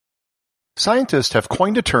Scientists have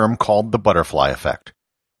coined a term called the butterfly effect,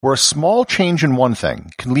 where a small change in one thing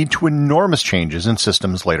can lead to enormous changes in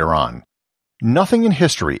systems later on. Nothing in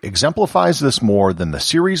history exemplifies this more than the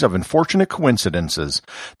series of unfortunate coincidences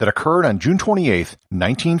that occurred on June 28,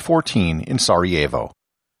 1914 in Sarajevo.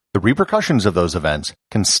 The repercussions of those events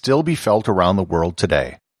can still be felt around the world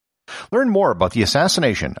today. Learn more about the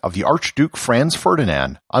assassination of the Archduke Franz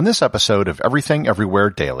Ferdinand on this episode of Everything Everywhere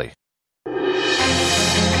Daily.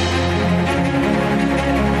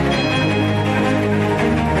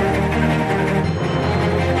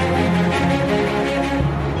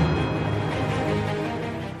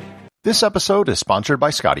 This episode is sponsored by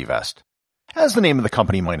ScottyVest. As the name of the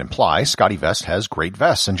company might imply, ScottyVest has great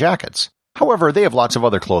vests and jackets. However, they have lots of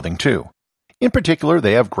other clothing too. In particular,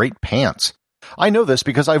 they have great pants. I know this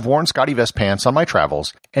because I've worn ScottyVest pants on my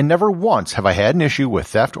travels, and never once have I had an issue with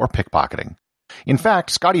theft or pickpocketing. In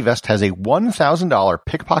fact, ScottyVest has a $1,000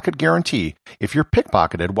 pickpocket guarantee if you're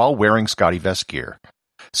pickpocketed while wearing ScottyVest gear.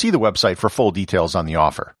 See the website for full details on the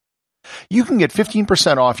offer. You can get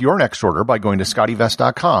 15% off your next order by going to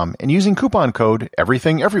scottywest.com and using coupon code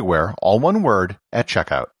EVERYTHINGEVERYWHERE, all one word, at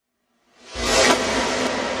checkout.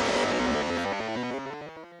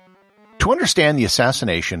 To understand the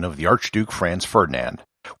assassination of the Archduke Franz Ferdinand,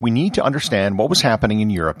 we need to understand what was happening in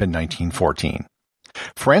Europe in 1914.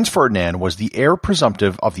 Franz Ferdinand was the heir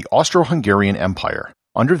presumptive of the Austro-Hungarian Empire,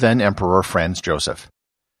 under then-Emperor Franz Joseph.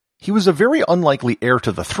 He was a very unlikely heir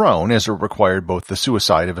to the throne, as it required both the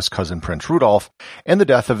suicide of his cousin Prince Rudolf and the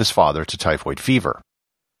death of his father to typhoid fever.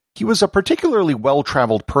 He was a particularly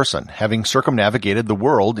well-traveled person, having circumnavigated the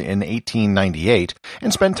world in 1898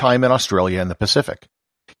 and spent time in Australia and the Pacific.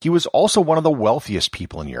 He was also one of the wealthiest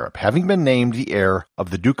people in Europe, having been named the heir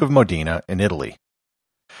of the Duke of Modena in Italy.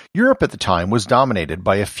 Europe at the time was dominated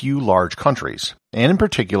by a few large countries, and in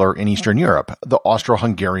particular in Eastern Europe, the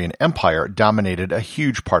Austro-Hungarian Empire dominated a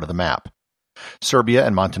huge part of the map. Serbia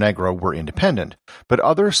and Montenegro were independent, but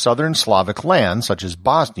other southern Slavic lands, such as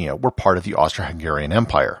Bosnia, were part of the Austro-Hungarian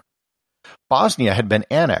Empire. Bosnia had been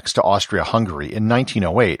annexed to Austria-Hungary in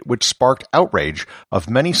 1908, which sparked outrage of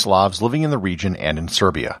many Slavs living in the region and in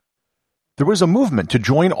Serbia. There was a movement to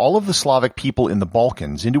join all of the Slavic people in the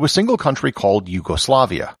Balkans into a single country called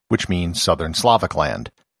Yugoslavia, which means Southern Slavic land.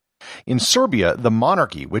 In Serbia, the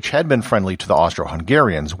monarchy, which had been friendly to the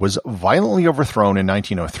Austro-Hungarians, was violently overthrown in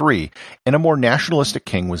 1903, and a more nationalistic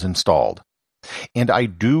king was installed. And I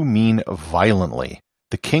do mean violently.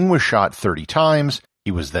 The king was shot 30 times,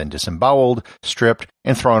 he was then disemboweled, stripped,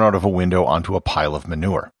 and thrown out of a window onto a pile of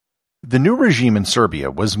manure. The new regime in Serbia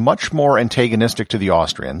was much more antagonistic to the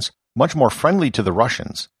Austrians, much more friendly to the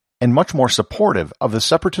Russians, and much more supportive of the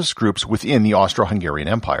separatist groups within the Austro-Hungarian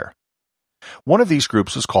Empire. One of these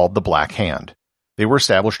groups was called the Black Hand. They were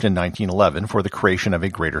established in 1911 for the creation of a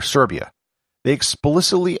Greater Serbia. They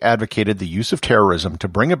explicitly advocated the use of terrorism to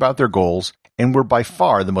bring about their goals and were by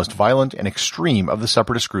far the most violent and extreme of the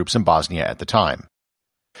separatist groups in Bosnia at the time.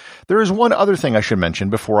 There is one other thing I should mention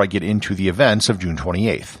before I get into the events of June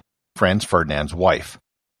 28th, Franz Ferdinand's wife.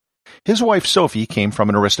 His wife Sophie came from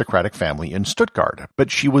an aristocratic family in Stuttgart,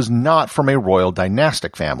 but she was not from a royal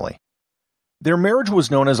dynastic family. Their marriage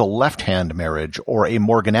was known as a left-hand marriage or a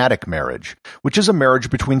morganatic marriage, which is a marriage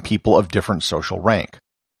between people of different social rank.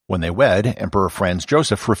 When they wed, Emperor Franz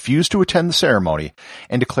Joseph refused to attend the ceremony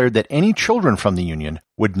and declared that any children from the union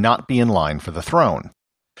would not be in line for the throne.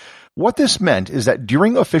 What this meant is that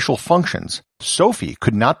during official functions, Sophie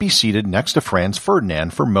could not be seated next to Franz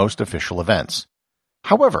Ferdinand for most official events.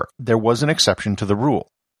 However, there was an exception to the rule.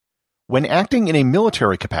 When acting in a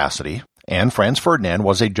military capacity, and Franz Ferdinand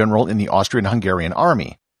was a general in the Austrian-Hungarian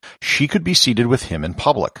army, she could be seated with him in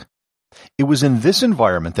public. It was in this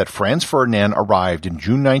environment that Franz Ferdinand arrived in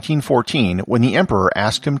June 1914 when the emperor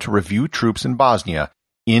asked him to review troops in Bosnia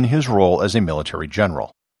in his role as a military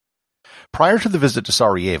general. Prior to the visit to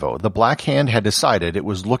Sarajevo, the Black Hand had decided it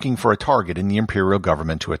was looking for a target in the imperial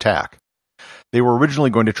government to attack. They were originally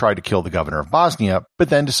going to try to kill the governor of Bosnia, but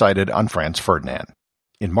then decided on Franz Ferdinand.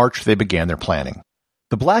 In March, they began their planning.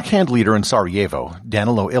 The Black Hand leader in Sarajevo,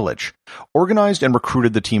 Danilo Ilic, organized and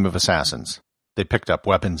recruited the team of assassins. They picked up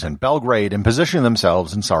weapons in Belgrade and positioned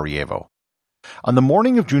themselves in Sarajevo. On the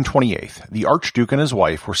morning of June 28th, the Archduke and his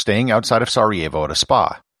wife were staying outside of Sarajevo at a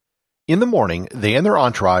spa. In the morning, they and their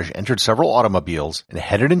entourage entered several automobiles and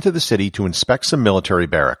headed into the city to inspect some military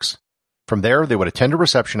barracks. From there, they would attend a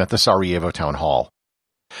reception at the Sarajevo town hall.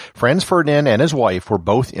 Franz Ferdinand and his wife were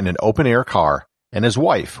both in an open-air car, and his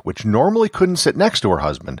wife, which normally couldn't sit next to her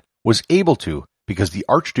husband, was able to because the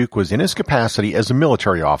Archduke was in his capacity as a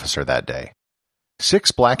military officer that day.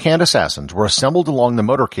 6 Black Hand assassins were assembled along the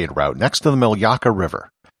motorcade route next to the Miljacka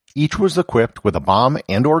River. Each was equipped with a bomb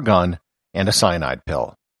and/or gun and a cyanide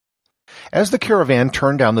pill. As the caravan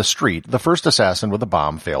turned down the street, the first assassin with a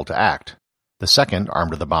bomb failed to act. The second,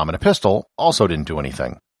 armed with a bomb and a pistol, also didn't do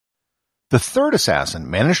anything. The third assassin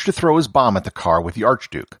managed to throw his bomb at the car with the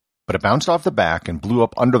Archduke, but it bounced off the back and blew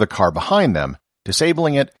up under the car behind them,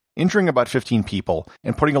 disabling it, injuring about 15 people,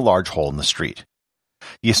 and putting a large hole in the street.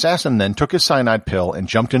 The assassin then took his cyanide pill and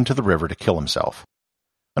jumped into the river to kill himself.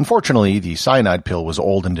 Unfortunately, the cyanide pill was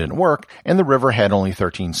old and didn't work, and the river had only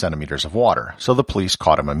 13 centimeters of water, so the police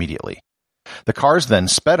caught him immediately. The cars then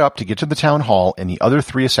sped up to get to the town hall, and the other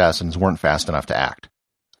three assassins weren't fast enough to act.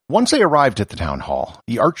 Once they arrived at the town hall,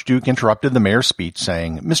 the Archduke interrupted the mayor's speech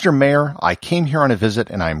saying, "Mr. Mayor, I came here on a visit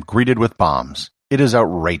and I am greeted with bombs. It is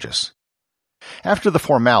outrageous." After the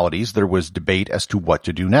formalities, there was debate as to what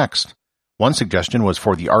to do next. One suggestion was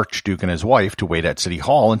for the Archduke and his wife to wait at City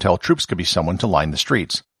Hall until troops could be summoned to line the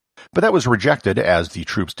streets. But that was rejected as the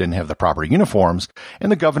troops didn't have the proper uniforms,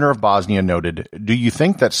 and the governor of Bosnia noted, "Do you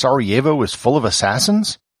think that Sarajevo is full of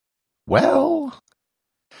assassins?" Well,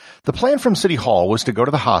 the plan from City Hall was to go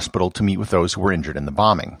to the hospital to meet with those who were injured in the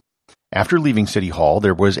bombing. After leaving City Hall,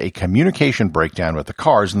 there was a communication breakdown with the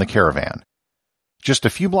cars in the caravan. Just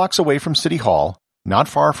a few blocks away from City Hall, not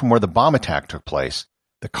far from where the bomb attack took place,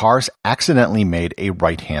 the cars accidentally made a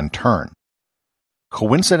right-hand turn.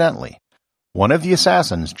 Coincidentally, one of the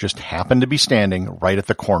assassins just happened to be standing right at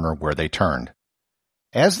the corner where they turned.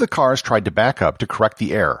 As the cars tried to back up to correct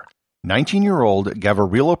the error, 19-year-old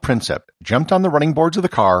Gavrilo Princip jumped on the running boards of the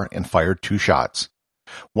car and fired 2 shots.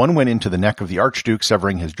 One went into the neck of the Archduke,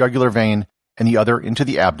 severing his jugular vein, and the other into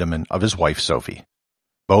the abdomen of his wife, Sophie.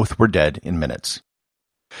 Both were dead in minutes.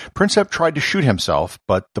 Princip tried to shoot himself,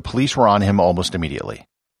 but the police were on him almost immediately.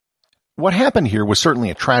 What happened here was certainly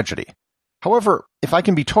a tragedy. However, if I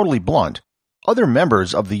can be totally blunt, other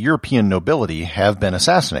members of the European nobility have been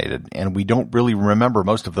assassinated, and we don't really remember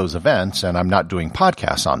most of those events, and I'm not doing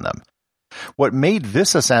podcasts on them. What made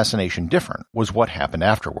this assassination different was what happened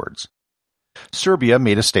afterwards. Serbia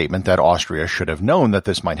made a statement that Austria should have known that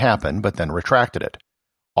this might happen, but then retracted it.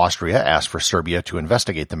 Austria asked for Serbia to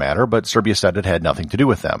investigate the matter, but Serbia said it had nothing to do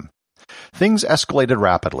with them. Things escalated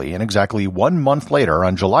rapidly, and exactly 1 month later,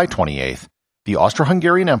 on July 28th, the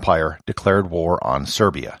Austro-Hungarian Empire declared war on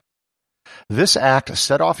Serbia. This act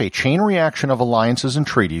set off a chain reaction of alliances and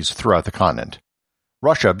treaties throughout the continent.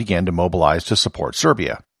 Russia began to mobilize to support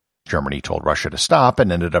Serbia. Germany told Russia to stop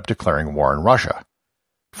and ended up declaring war on Russia.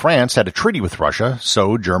 France had a treaty with Russia,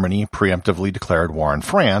 so Germany preemptively declared war on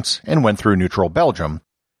France and went through neutral Belgium,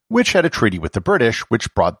 which had a treaty with the British,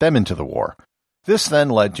 which brought them into the war. This then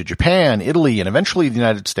led to Japan, Italy, and eventually the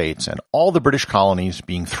United States, and all the British colonies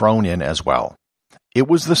being thrown in as well. It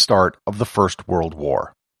was the start of the First World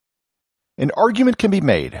War. An argument can be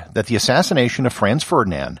made that the assassination of Franz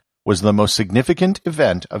Ferdinand was the most significant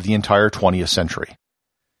event of the entire 20th century.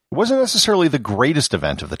 It wasn't necessarily the greatest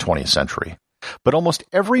event of the 20th century, but almost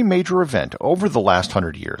every major event over the last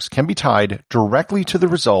 100 years can be tied directly to the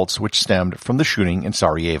results which stemmed from the shooting in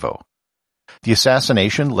Sarajevo. The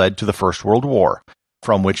assassination led to the First World War,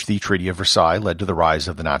 from which the Treaty of Versailles led to the rise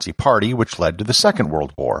of the Nazi Party, which led to the Second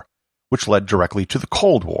World War, which led directly to the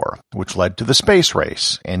Cold War, which led to the space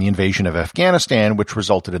race, and the invasion of Afghanistan, which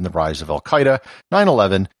resulted in the rise of Al-Qaeda,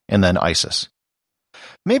 9/11, and then ISIS.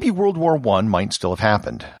 Maybe World War I might still have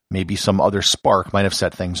happened. Maybe some other spark might have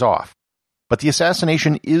set things off. But the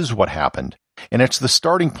assassination is what happened, and it's the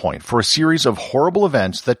starting point for a series of horrible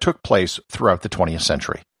events that took place throughout the 20th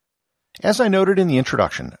century. As I noted in the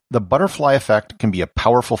introduction, the butterfly effect can be a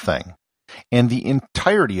powerful thing, and the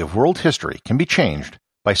entirety of world history can be changed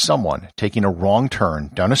by someone taking a wrong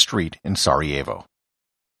turn down a street in Sarajevo.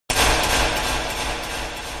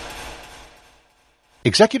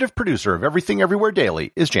 Executive producer of Everything Everywhere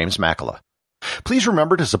Daily is James Makkyla. Please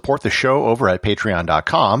remember to support the show over at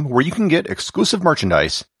patreon.com, where you can get exclusive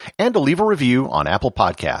merchandise and to leave a review on Apple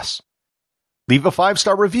Podcasts. Leave a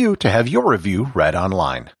 5-star review to have your review read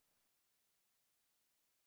online.